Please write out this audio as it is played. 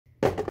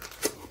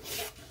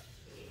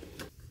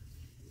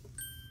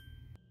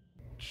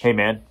Hey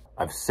man,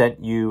 I've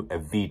sent you a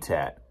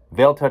VTAT,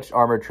 Veil Touched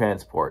Armored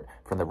Transport,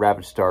 from the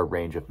Ravage Star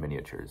range of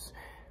miniatures.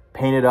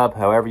 Paint it up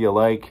however you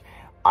like.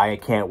 I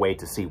can't wait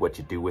to see what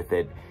you do with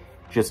it.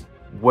 Just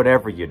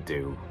whatever you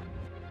do,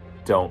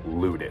 don't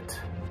loot it.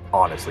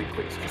 Honestly,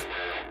 please, just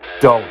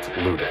don't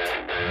loot it.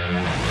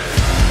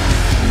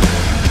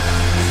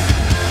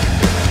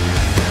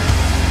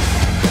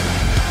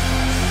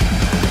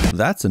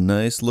 That's a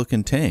nice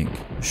looking tank.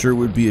 Sure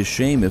would be a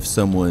shame if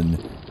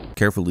someone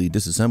carefully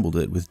disassembled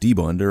it with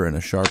debonder and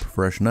a sharp,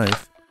 fresh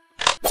knife.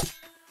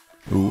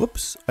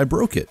 Whoops, I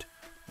broke it.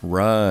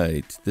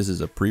 Right, this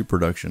is a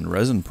pre-production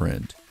resin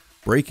print.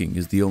 Breaking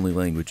is the only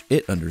language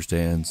it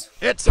understands.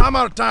 It's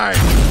hammer time!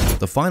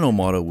 The final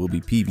model will be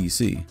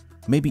PVC.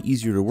 Maybe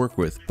easier to work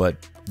with,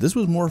 but this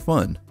was more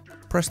fun.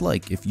 Press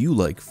like if you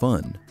like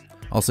fun.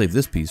 I'll save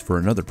this piece for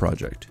another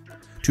project.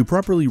 To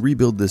properly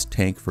rebuild this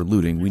tank for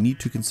looting, we need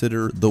to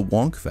consider the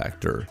wonk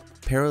factor.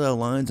 Parallel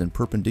lines and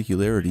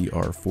perpendicularity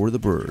are for the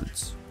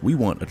birds. We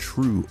want a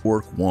true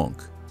ork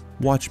wonk.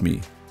 Watch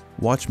me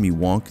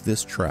wonk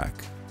this track.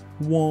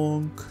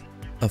 Wonk.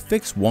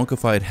 Affix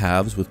wonkified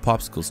halves with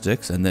popsicle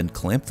sticks and then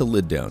clamp the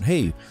lid down.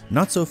 Hey,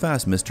 not so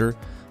fast, mister.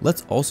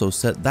 Let's also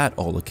set that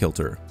all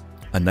a-kilter.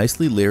 A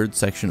nicely layered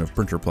section of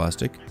printer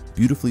plastic,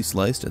 beautifully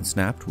sliced and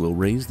snapped, will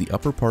raise the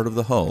upper part of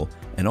the hull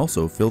and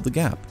also fill the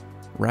gap.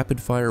 Rapid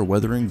fire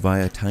weathering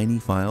via tiny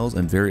files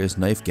and various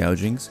knife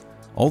gougings.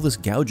 All this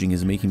gouging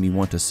is making me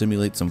want to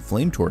simulate some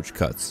flame torch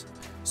cuts.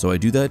 So I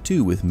do that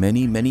too with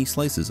many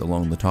slices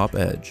along the top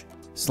edge.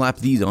 Slap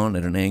these on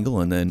at an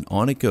angle and then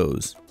on it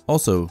goes.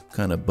 Also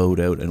kinda bowed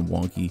out and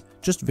wonky,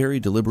 just very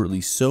deliberately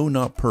so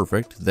not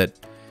perfect that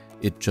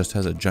it just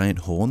has a giant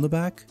hole in the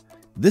back.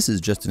 This is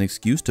just an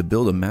excuse to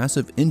build a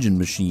massive engine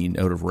machine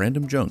out of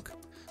random junk.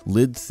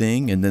 Lid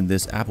thing and then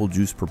this apple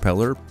juice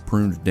propeller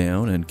pruned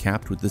down and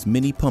capped with this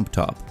mini pump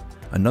top.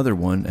 Another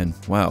one, and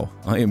wow,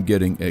 I am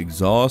getting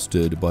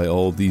exhausted by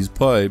all these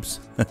pipes.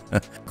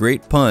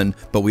 Great pun,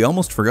 but we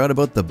almost forgot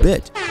about the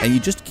bit, and you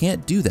just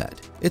can't do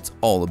that. It's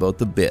all about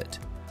the bit.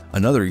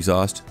 Another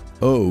exhaust,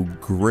 oh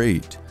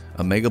great.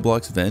 A Mega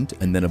Bloks vent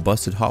and then a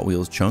busted Hot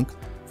Wheels chunk,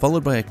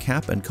 followed by a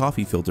cap and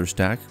coffee filter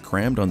stack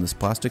crammed on this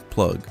plastic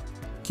plug.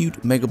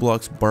 Cute Mega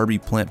Bloks Barbie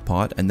plant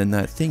pot and then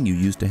that thing you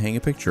use to hang a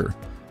picture,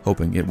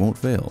 hoping it won't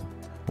fail.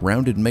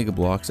 Rounded Mega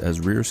Bloks as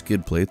rear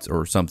skid plates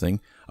or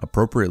something,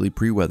 appropriately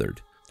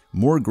pre-weathered.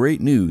 More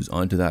great news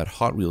onto that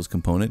Hot Wheels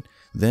component,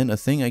 then a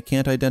thing I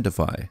can't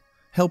identify.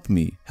 Help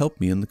me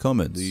in the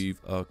comments. Leave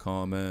a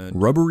comment.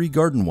 Rubbery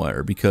garden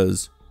wire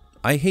because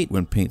I hate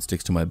when paint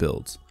sticks to my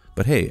builds.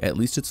 But hey, at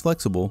least it's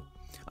flexible.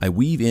 I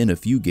weave in a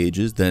few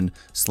gauges, then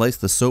slice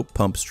the soap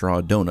pump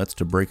straw donuts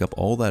to break up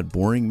all that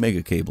boring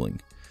mega cabling.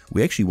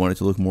 We actually want it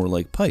to look more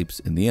like pipes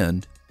in the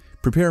end.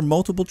 Prepare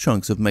multiple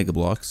chunks of Mega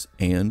Bloks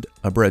and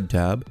a bread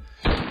tab.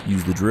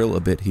 Use the drill a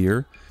bit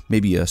here,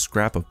 maybe a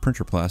scrap of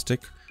printer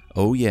plastic.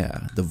 Oh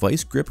yeah, the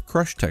vice grip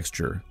crush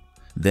texture.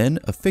 Then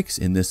affix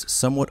in this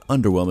somewhat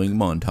underwhelming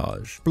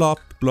montage. Blop,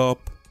 blop,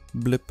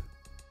 blip,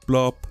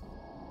 blop,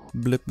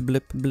 blip,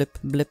 blip, blip,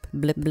 blip,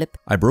 blip, blip.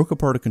 I broke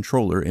apart a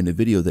controller in a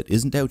video that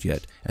isn't out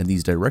yet, and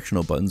these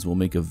directional buttons will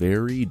make a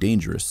very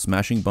dangerous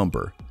smashing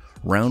bumper.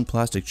 Round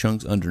plastic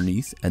chunks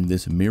underneath, and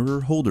this mirror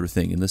holder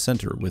thing in the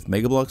center with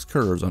Mega Bloks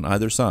curves on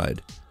either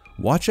side.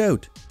 Watch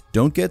out!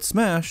 Don't get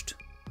smashed!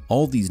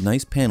 All these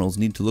nice panels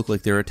need to look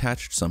like they're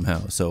attached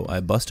somehow, so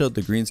I bust out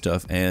the green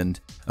stuff and...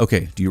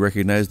 Okay, do you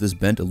recognize this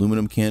bent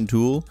aluminum can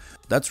tool?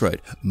 That's right,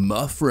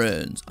 my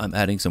friends! I'm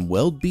adding some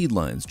weld bead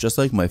lines, just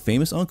like my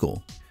famous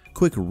uncle.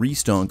 Quick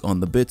restonk on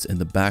the bits in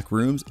the back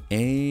rooms,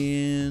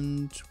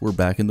 and we're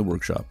back in the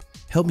workshop.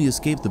 Help me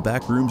escape the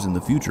back rooms in the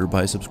future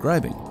by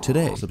subscribing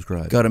today.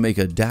 Subscribe. Gotta make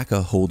a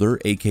DACA holder,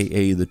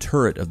 aka the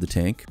turret of the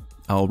tank.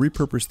 I'll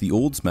repurpose the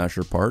old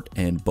smasher part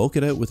and bulk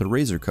it out with a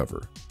razor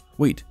cover.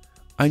 Wait,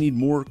 I need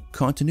more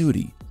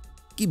continuity.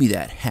 Give me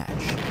that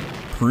hatch.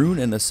 Prune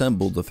and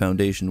assemble the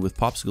foundation with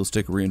popsicle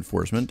stick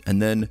reinforcement,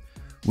 and then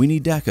we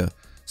need DACA.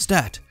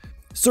 Stat!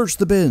 Search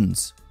the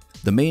bins!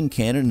 The main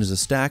cannon is a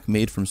stack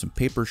made from some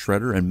paper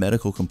shredder and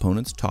medical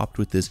components topped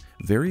with this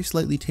very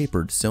slightly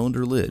tapered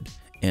cylinder lid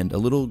and a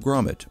little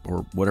grommet,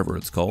 or whatever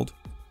it's called.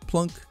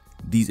 Plunk.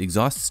 These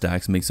exhaust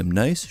stacks make some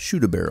nice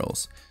shooter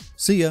barrels.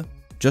 See ya!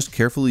 Just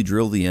carefully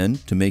drill the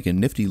end to make a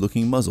nifty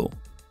looking muzzle.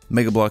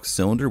 Mega Bloks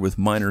cylinder with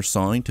minor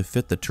sawing to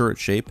fit the turret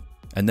shape,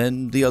 and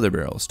then the other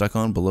barrel stuck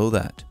on below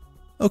that.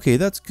 Okay,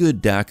 that's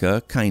good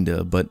DACA,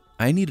 kinda, but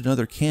I need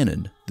another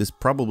cannon. This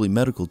probably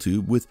medical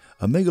tube with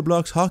a Mega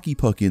Bloks hockey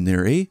puck in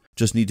there, eh?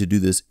 Just need to do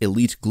this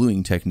elite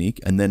gluing technique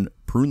and then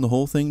prune the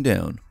whole thing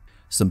down.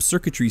 Some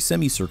circuitry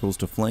semicircles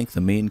to flank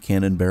the main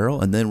cannon barrel,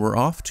 and then we're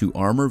off to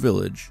Armor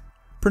Village.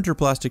 Printer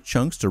plastic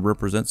chunks to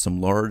represent some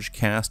large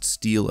cast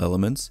steel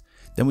elements.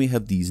 Then we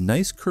have these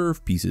nice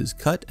curved pieces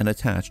cut and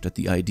attached at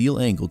the ideal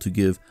angle to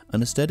give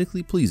an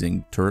aesthetically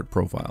pleasing turret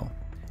profile.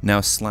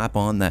 Now slap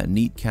on that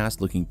neat cast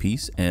looking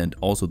piece and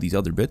also these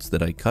other bits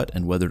that I cut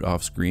and weathered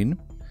off screen.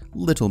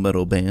 Little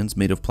metal bands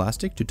made of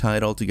plastic to tie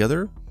it all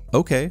together.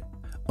 Okay.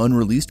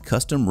 Unreleased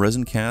custom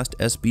resin cast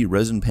SB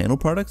resin panel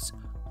products.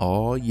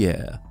 Aw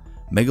yeah.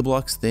 Mega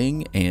Bloks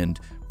thing and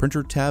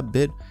printer tab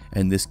bit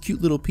and this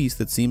cute little piece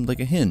that seemed like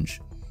a hinge.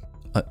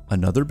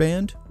 Another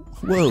band?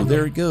 Whoa,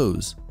 there it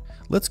goes.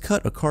 Let's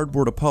cut a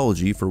cardboard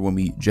apology for when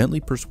we gently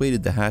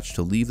persuaded the hatch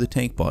to leave the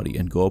tank body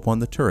and go up on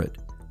the turret.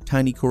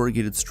 Tiny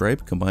corrugated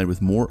stripe combined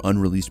with more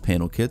unreleased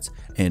panel kits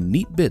and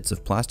neat bits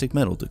of plastic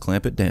metal to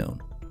clamp it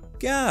down.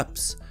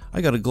 Gaps!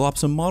 I gotta glop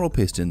some model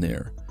paste in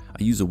there.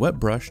 I use a wet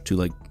brush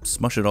to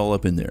smush it all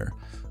up in there.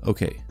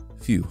 Okay,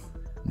 phew,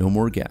 no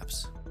more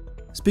gaps.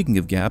 Speaking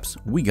of gaps,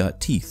 we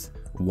got teeth.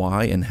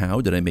 Why and how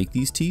did I make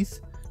these teeth?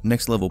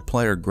 Next level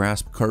plier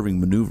grasp carving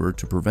maneuver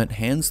to prevent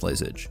hand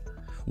sliceage.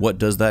 What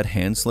does that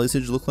hand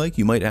sliceage look like,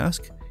 you might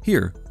ask?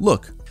 Here,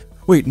 look.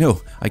 Wait,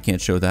 no, I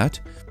can't show that.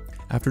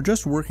 After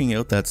just working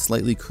out that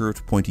slightly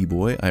curved pointy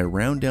boy, I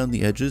round down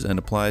the edges and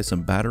apply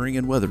some battering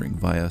and weathering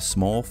via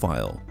small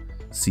file.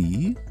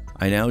 See?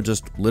 I now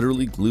just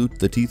literally glued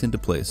the teeth into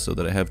place so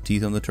that I have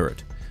teeth on the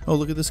turret. Oh,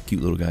 look at this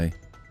cute little guy.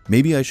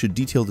 Maybe I should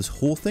detail this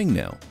whole thing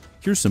now.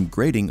 Here's some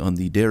grading on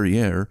the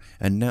derriere,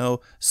 and now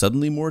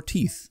suddenly more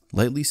teeth,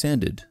 lightly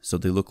sanded, so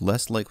they look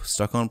less like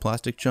stuck-on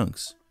plastic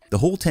chunks. The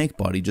whole tank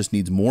body just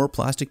needs more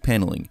plastic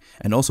paneling,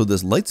 and also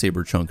this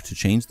lightsaber chunk to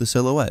change the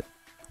silhouette.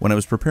 When I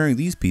was preparing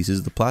these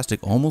pieces, the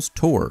plastic almost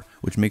tore,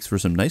 which makes for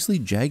some nicely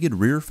jagged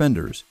rear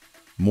fenders.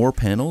 More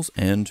panels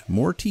and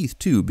more teeth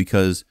too,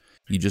 because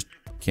you just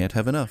can't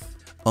have enough.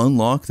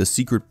 Unlock the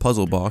secret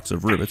puzzle box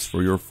of rivets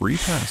for your free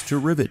pass to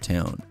Rivet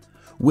Town.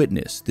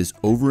 Witness this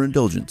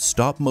overindulgent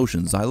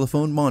stop-motion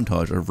xylophone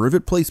montage of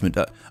rivet placement.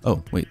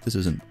 Oh, wait, this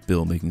isn't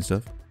Bill making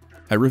stuff.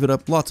 I rivet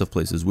up lots of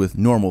places with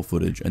normal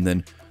footage and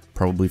then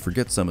probably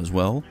forget some as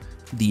well.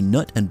 The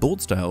nut and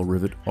bolt style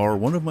rivet are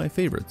one of my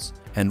favorites.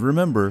 And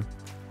remember,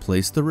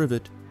 place the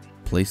rivet,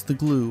 place the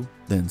glue,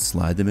 then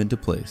slide them into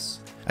place.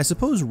 I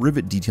suppose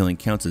rivet detailing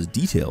counts as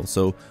detail,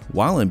 so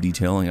while I'm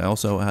detailing, I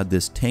also add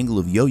this tangle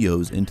of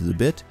yo-yos into the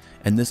bit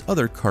and this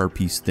other car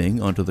piece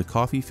thing onto the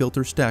coffee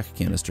filter stack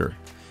canister.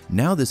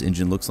 Now this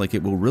engine looks like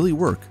it will really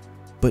work,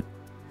 but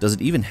does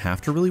it even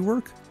have to really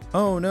work?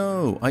 Oh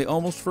no, I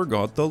almost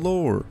forgot the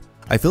lore.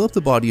 I fill up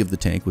the body of the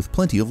tank with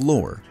plenty of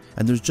lore,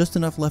 and there's just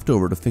enough left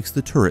over to fix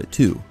the turret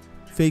too.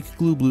 Fake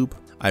glue bloop.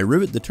 I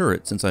rivet the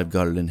turret since I've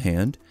got it in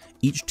hand.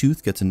 Each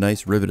tooth gets a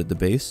nice rivet at the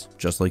base,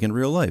 just like in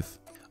real life.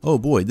 Oh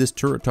boy, this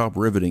turret top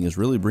riveting is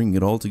really bringing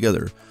it all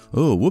together.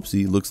 Oh,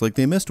 whoopsie, looks like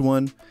they missed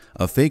one.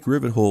 A fake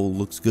rivet hole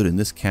looks good in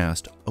this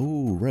cast.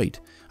 Oh, right.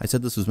 I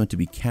said this was meant to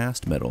be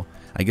cast metal.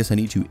 I guess I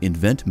need to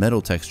invent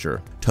metal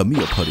texture.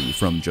 Tamiya putty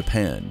from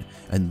Japan.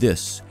 And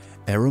this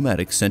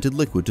aromatic scented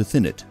liquid to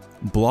thin it.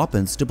 Blop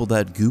and stipple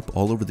that goop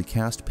all over the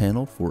cast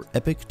panel for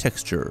epic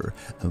texture.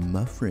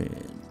 My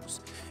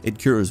friends. It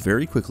cures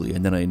very quickly,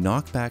 and then I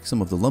knock back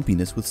some of the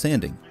lumpiness with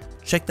sanding.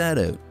 Check that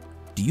out.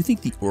 Do you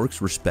think the orcs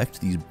respect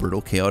these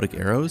brittle chaotic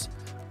arrows?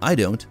 I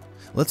don't.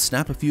 Let's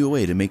snap a few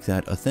away to make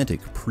that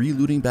authentic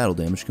pre-looting battle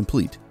damage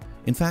complete.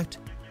 In fact,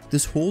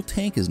 this whole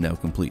tank is now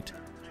complete.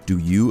 Do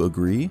you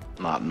agree?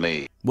 Not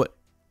me. What?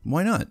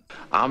 Why not?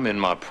 I'm in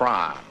my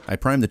prime. I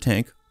primed the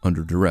tank,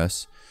 under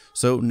duress,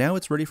 so now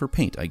it's ready for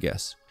paint, I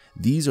guess.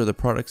 These are the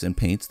products and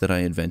paints that I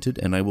invented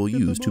and I will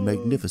use to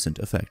magnificent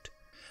effect.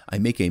 I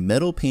make a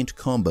metal paint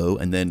combo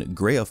and then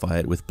grayify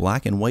it with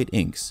black and white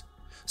inks.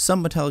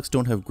 Some metallics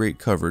don't have great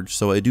coverage,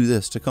 so I do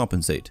this to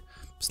compensate.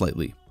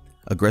 Slightly.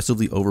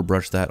 Aggressively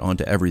overbrush that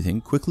onto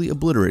everything, quickly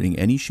obliterating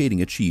any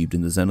shading achieved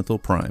in the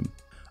zenithal prime.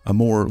 A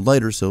more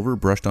lighter silver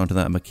brushed onto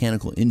that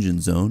mechanical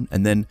engine zone,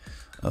 and then,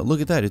 look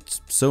at that,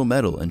 it's so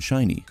metal and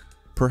shiny.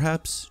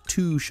 Perhaps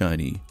too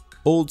shiny.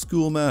 Old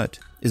school matte.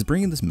 Is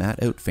bringing this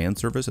matte out fan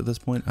service at this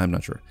point? I'm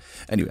not sure.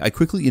 Anyway, I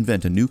quickly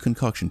invent a new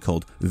concoction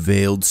called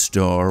Veiled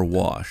Star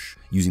Wash,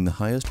 using the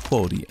highest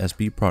quality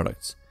SB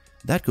products.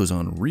 That goes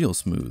on real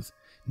smooth.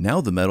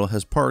 Now the metal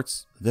has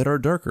parts that are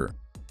darker.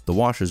 The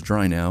wash is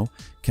dry now.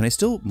 Can I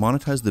still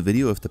monetize the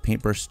video if the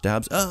paintbrush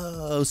stabs?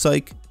 Oh,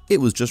 psych! It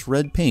was just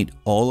red paint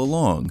all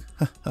along.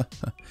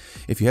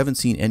 If you haven't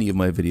seen any of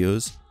my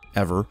videos,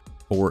 ever,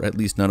 or at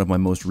least none of my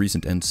most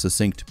recent and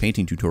succinct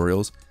painting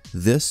tutorials,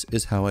 this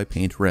is how I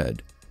paint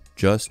red.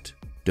 Just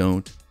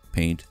don't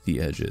paint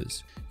the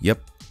edges.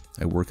 Yep,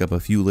 I work up a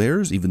few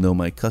layers, even though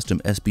my custom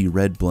SB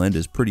red blend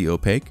is pretty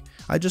opaque.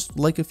 I just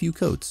like a few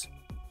coats.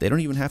 They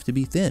don't even have to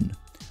be thin.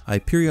 I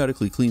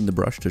periodically clean the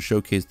brush to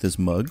showcase this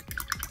mug.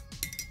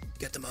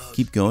 Get the mug.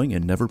 Keep going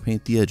and never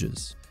paint the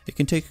edges. It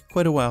can take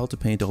quite a while to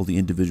paint all the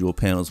individual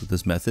panels with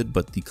this method,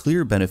 but the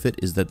clear benefit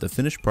is that the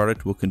finished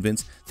product will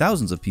convince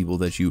thousands of people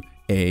that you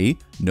A,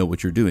 know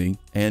what you're doing,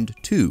 and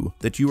 2,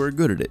 that you are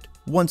good at it.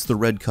 Once the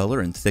red color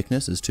and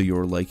thickness is to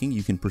your liking,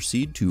 you can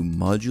proceed to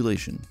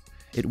modulation.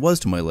 It was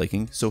to my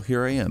liking, so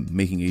here I am,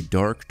 making a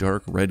dark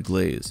red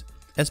glaze.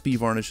 SB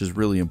varnish is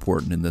really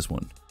important in this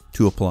one.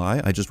 To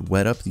apply, I just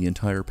wet up the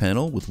entire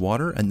panel with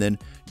water and then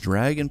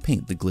drag and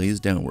paint the glaze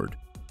downward.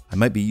 I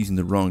might be using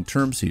the wrong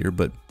terms here,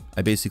 but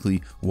I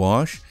basically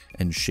wash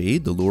and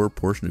shade the lower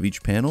portion of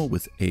each panel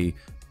with a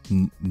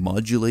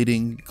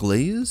modulating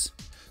glaze.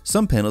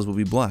 Some panels will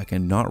be black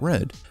and not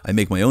red. I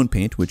make my own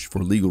paint, which for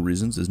legal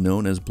reasons is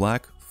known as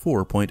Black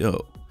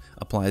 4.0.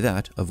 Apply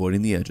that,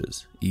 avoiding the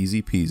edges.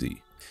 Easy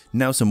peasy.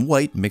 Now some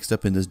white mixed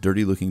up in this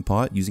dirty looking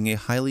pot using a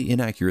highly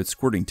inaccurate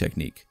squirting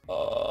technique.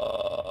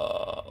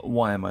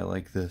 Why am I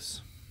like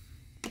this?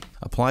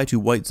 Apply to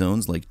white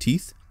zones like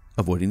teeth,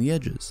 avoiding the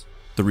edges.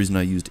 The reason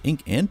I used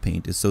ink and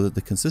paint is so that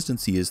the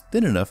consistency is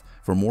thin enough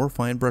for more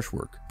fine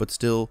brushwork, but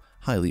still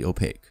highly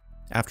opaque.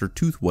 After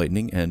tooth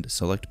whitening and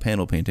select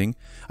panel painting,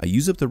 I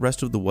use up the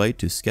rest of the white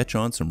to sketch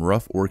on some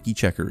rough orky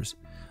checkers,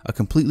 a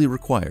completely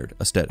required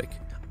aesthetic.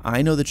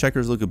 I know the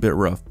checkers look a bit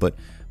rough, but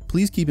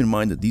please keep in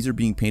mind that these are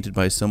being painted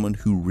by someone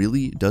who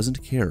really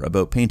doesn't care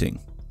about painting.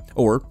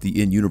 Or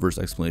the in-universe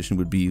explanation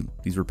would be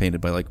these were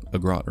painted by like a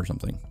grot or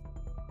something.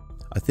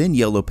 A thin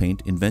yellow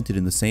paint invented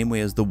in the same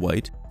way as the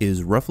white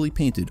is roughly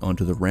painted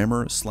onto the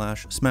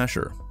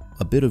rammer/smasher.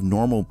 A bit of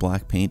normal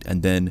black paint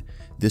and then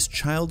this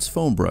child's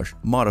foam brush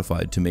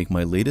modified to make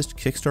my latest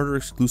Kickstarter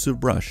exclusive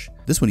brush.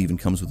 This one even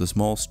comes with a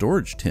small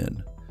storage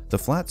tin. The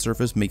flat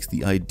surface makes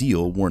the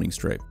ideal warning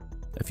stripe.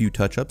 A few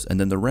touch-ups and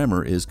then the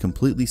rammer is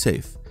completely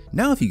safe.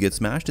 Now if you get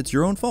smashed, it's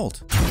your own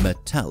fault.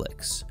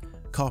 Metallics.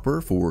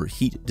 Copper for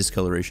heat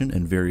discoloration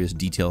and various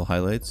detail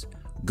highlights.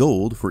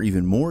 Gold for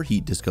even more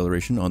heat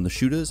discoloration on the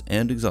chutas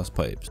and exhaust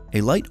pipes.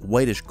 A light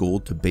whitish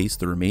gold to base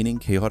the remaining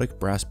chaotic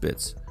brass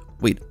bits.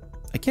 Wait,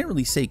 I can't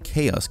really say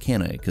chaos,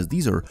 can I? Because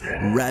these are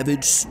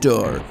Ravaged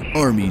Star,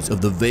 Armies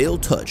of the Veil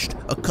Touched,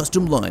 a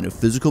custom line of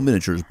physical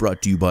miniatures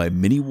brought to you by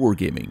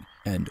Miniwargaming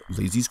and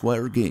Lazy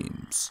Squire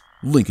Games.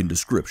 Link in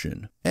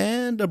description.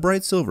 And a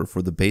bright silver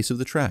for the base of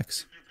the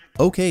tracks.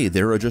 Okay,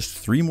 there are just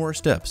 3 more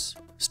steps.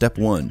 Step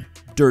 1,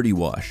 Dirty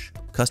Wash.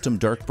 Custom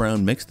dark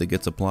brown mix that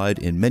gets applied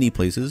in many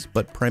places,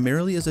 but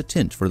primarily as a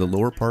tint for the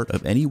lower part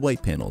of any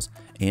white panels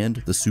and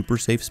the super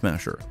safe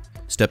smasher.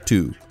 Step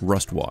 2,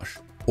 Rust Wash.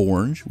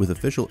 Orange with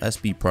official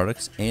SB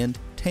products and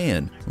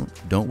tan.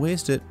 Don't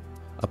waste it.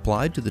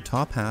 Applied to the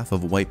top half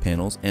of white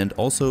panels and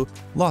also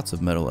lots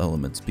of metal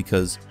elements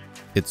because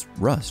it's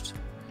rust.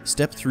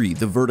 Step 3,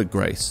 the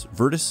Verdigris.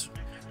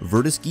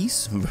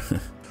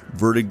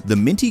 The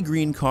minty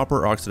green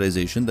copper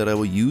oxidization that I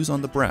will use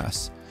on the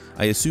brass.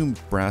 I assume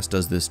brass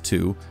does this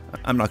too.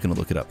 I'm not going to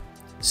look it up.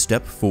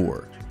 Step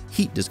 4,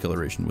 heat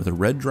discoloration with a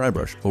red dry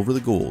brush over the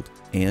gold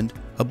and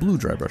a blue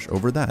dry brush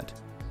over that.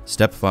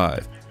 Step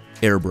 5,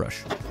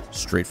 airbrush,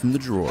 straight from the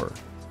drawer.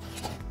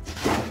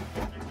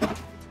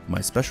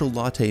 My special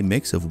latte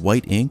mix of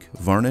white ink,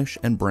 varnish,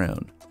 and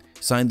brown.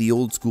 Sign the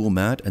old school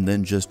matte and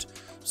then just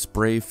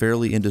spray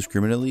fairly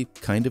indiscriminately,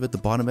 kind of at the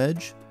bottom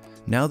edge.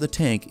 Now the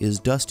tank is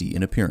dusty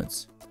in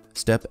appearance.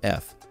 Step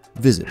F,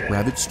 visit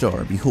Ravaged Star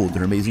and behold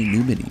their amazing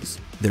new minis.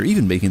 They're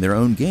even making their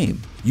own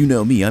game. You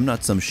know me, I'm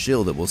not some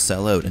shill that will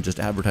sell out and just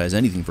advertise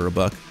anything for a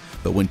buck.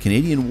 But when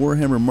Canadian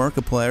Warhammer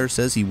Markiplier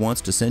says he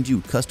wants to send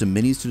you custom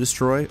minis to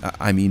destroy,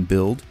 I mean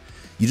build,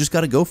 you just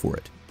gotta go for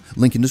it.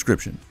 Link in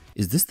description.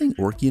 Is this thing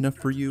orky enough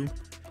for you?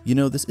 You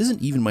know, this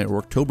isn't even my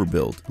Orktober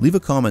build. Leave a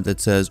comment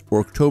that says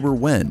Orktober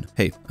when.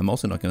 Hey, I'm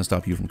also not gonna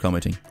stop you from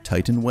commenting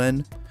Titan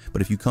when,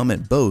 but if you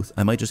comment both,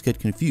 I might just get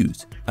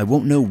confused. I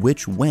won't know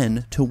which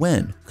when to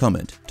when.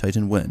 Comment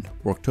Titan when,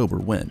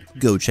 Orktober when.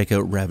 Go check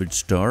out Ravaged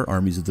Star,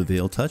 Armies of the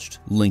Veil Touched,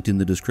 linked in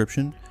the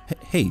description.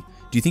 Hey,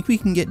 do you think we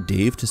can get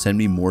Dave to send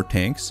me more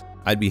tanks?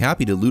 I'd be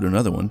happy to loot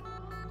another one,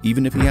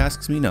 even if he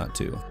asks me not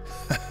to.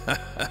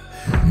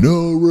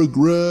 No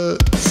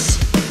regrets.